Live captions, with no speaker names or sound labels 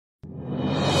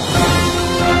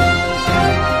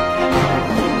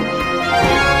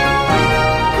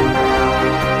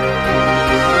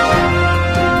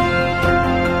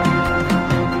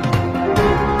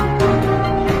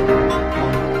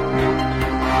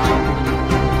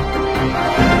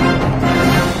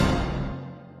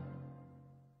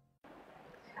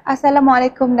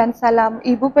Assalamualaikum dan salam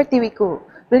Ibu Pertiwiku.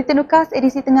 Buletin Ukas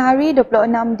edisi tengah hari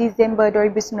 26 Disember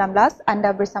 2019.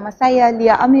 Anda bersama saya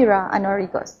Lia Amira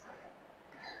Anwarigos.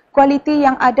 Kualiti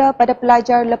yang ada pada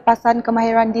pelajar lepasan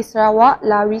kemahiran di Sarawak,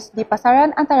 Laris di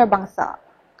Pasaran Antarabangsa.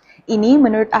 Ini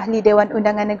menurut Ahli Dewan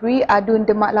Undangan Negeri Adun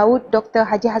Demak Laut Dr.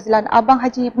 Haji Hazlan Abang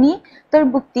Haji Ibni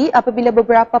terbukti apabila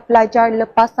beberapa pelajar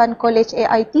lepasan Kolej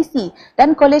AITC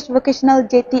dan Kolej Vocational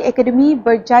JT Academy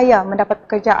berjaya mendapat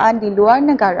pekerjaan di luar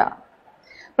negara.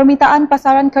 Permintaan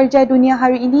pasaran kerja dunia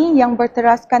hari ini yang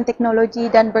berteraskan teknologi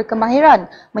dan berkemahiran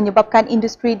menyebabkan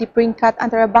industri di peringkat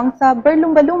antarabangsa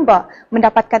berlumba-lumba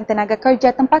mendapatkan tenaga kerja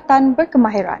tempatan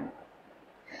berkemahiran.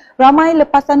 Ramai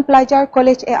lepasan pelajar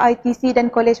Kolej AITC dan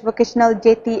Kolej Vocational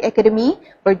JT Academy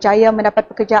berjaya mendapat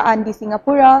pekerjaan di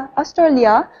Singapura,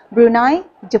 Australia, Brunei,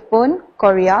 Jepun,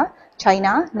 Korea,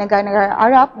 China, negara-negara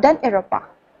Arab dan Eropah.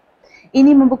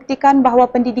 Ini membuktikan bahawa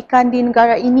pendidikan di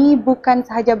negara ini bukan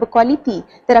sahaja berkualiti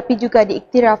tetapi juga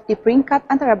diiktiraf di peringkat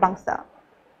antarabangsa.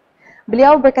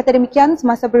 Beliau berkata demikian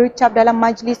semasa berucap dalam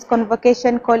Majlis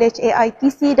Convocation Kolej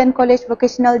AITC dan Kolej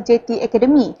Vocational JT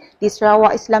Academy di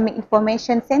Sarawak Islamic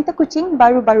Information Centre Kuching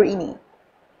baru-baru ini.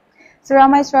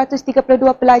 Seramai 132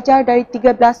 pelajar dari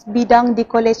 13 bidang di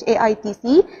Kolej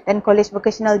AITC dan Kolej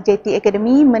Vocational JT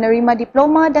Academy menerima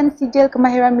diploma dan sijil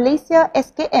kemahiran Malaysia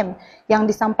SKM yang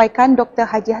disampaikan Dr.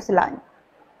 Haji Hazlan.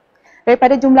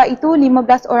 Daripada jumlah itu,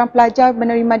 15 orang pelajar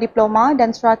menerima diploma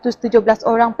dan 117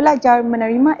 orang pelajar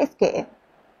menerima SKM.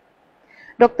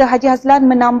 Dr. Haji Hazlan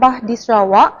menambah di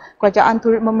Sarawak, kerajaan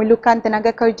turut memerlukan tenaga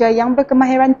kerja yang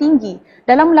berkemahiran tinggi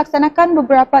dalam melaksanakan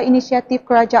beberapa inisiatif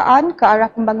kerajaan ke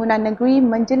arah pembangunan negeri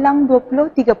menjelang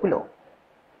 2030.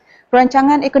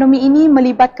 Perancangan ekonomi ini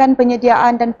melibatkan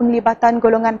penyediaan dan penglibatan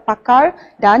golongan pakar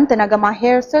dan tenaga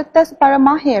mahir serta separa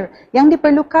mahir yang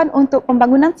diperlukan untuk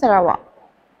pembangunan Sarawak.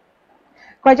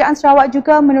 Kerajaan Sarawak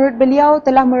juga menurut beliau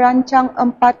telah merancang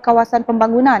 4 kawasan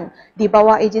pembangunan di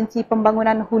bawah Agensi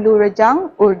Pembangunan Hulu Rejang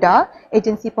 (URDA),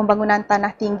 Agensi Pembangunan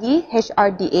Tanah Tinggi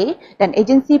 (HRDA) dan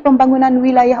Agensi Pembangunan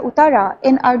Wilayah Utara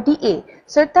 (NRDA)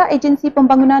 serta Agensi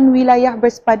Pembangunan Wilayah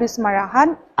Bersepadu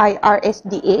Semarahan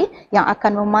 (IRSDA) yang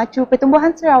akan memacu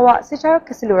pertumbuhan Sarawak secara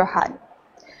keseluruhan.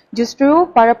 Justru,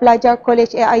 para pelajar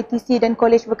Kolej AITC dan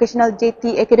Kolej Vocational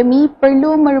JT Academy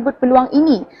perlu merebut peluang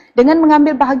ini dengan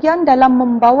mengambil bahagian dalam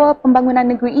membawa pembangunan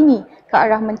negeri ini ke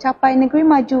arah mencapai negeri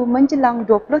maju menjelang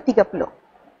 2030.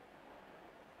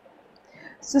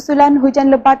 Susulan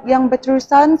hujan lebat yang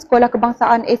berterusan, Sekolah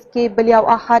Kebangsaan SK Beliau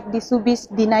Ahad di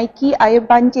Subis Dinaiki air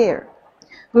banjir.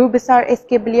 Guru Besar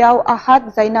SK Beliau Ahad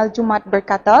Zainal Jumat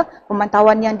berkata,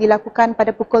 pemantauan yang dilakukan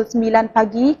pada pukul 9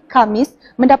 pagi Khamis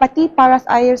mendapati paras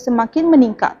air semakin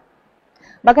meningkat.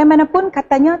 Bagaimanapun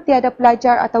katanya tiada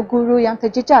pelajar atau guru yang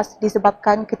terjejas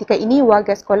disebabkan ketika ini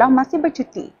warga sekolah masih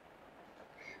bercuti.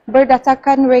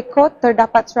 Berdasarkan rekod,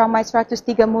 terdapat seramai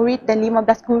 103 murid dan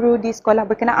 15 guru di sekolah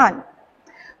berkenaan.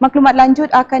 Maklumat lanjut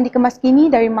akan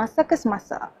dikemaskini dari masa ke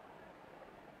semasa.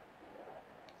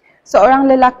 Seorang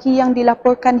lelaki yang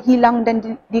dilaporkan hilang dan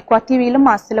dikhuatiri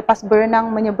lemas selepas berenang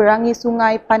menyeberangi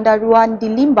Sungai Pandaruan di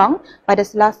Limbang pada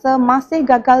Selasa masih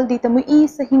gagal ditemui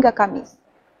sehingga Khamis.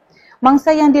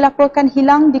 Mangsa yang dilaporkan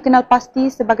hilang dikenal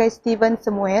pasti sebagai Steven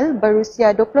Samuel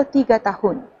berusia 23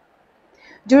 tahun.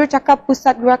 Jurucakap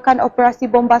Pusat Gerakan Operasi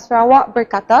Bomba Sarawak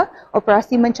berkata,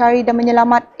 operasi mencari dan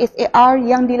menyelamat SAR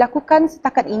yang dilakukan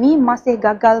setakat ini masih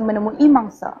gagal menemui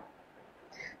mangsa.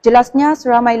 Jelasnya,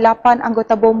 seramai 8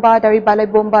 anggota bomba dari Balai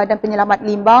Bomba dan Penyelamat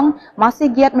Limbang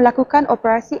masih giat melakukan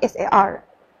operasi SAR.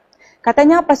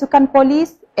 Katanya pasukan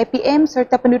polis, APM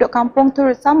serta penduduk kampung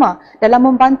turut sama dalam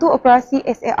membantu operasi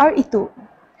SAR itu.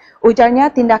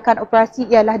 Ujarnya, tindakan operasi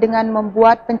ialah dengan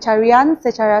membuat pencarian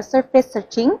secara surface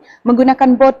searching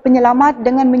menggunakan bot penyelamat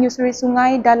dengan menyusuri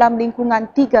sungai dalam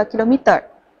lingkungan 3 km.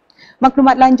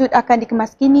 Maklumat lanjut akan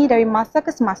dikemaskini dari masa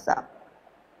ke semasa.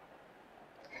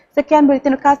 Sekian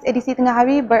Buletin Ukas edisi tengah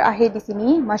hari berakhir di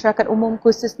sini. Masyarakat umum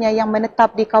khususnya yang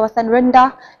menetap di kawasan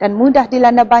rendah dan mudah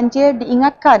dilanda banjir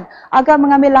diingatkan agar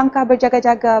mengambil langkah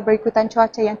berjaga-jaga berikutan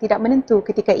cuaca yang tidak menentu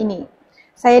ketika ini.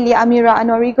 Saya Lia Amira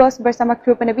Anwarigos bersama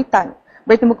kru penerbitan.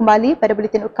 Bertemu kembali pada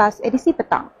Buletin Ukas edisi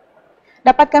petang.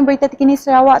 Dapatkan berita terkini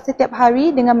Sarawak setiap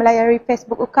hari dengan melayari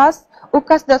Facebook Ukas,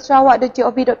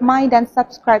 ukas.sarawak.gov.my dan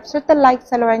subscribe serta like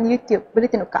saluran YouTube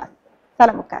Buletin Ukas.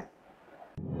 Salam Ukas.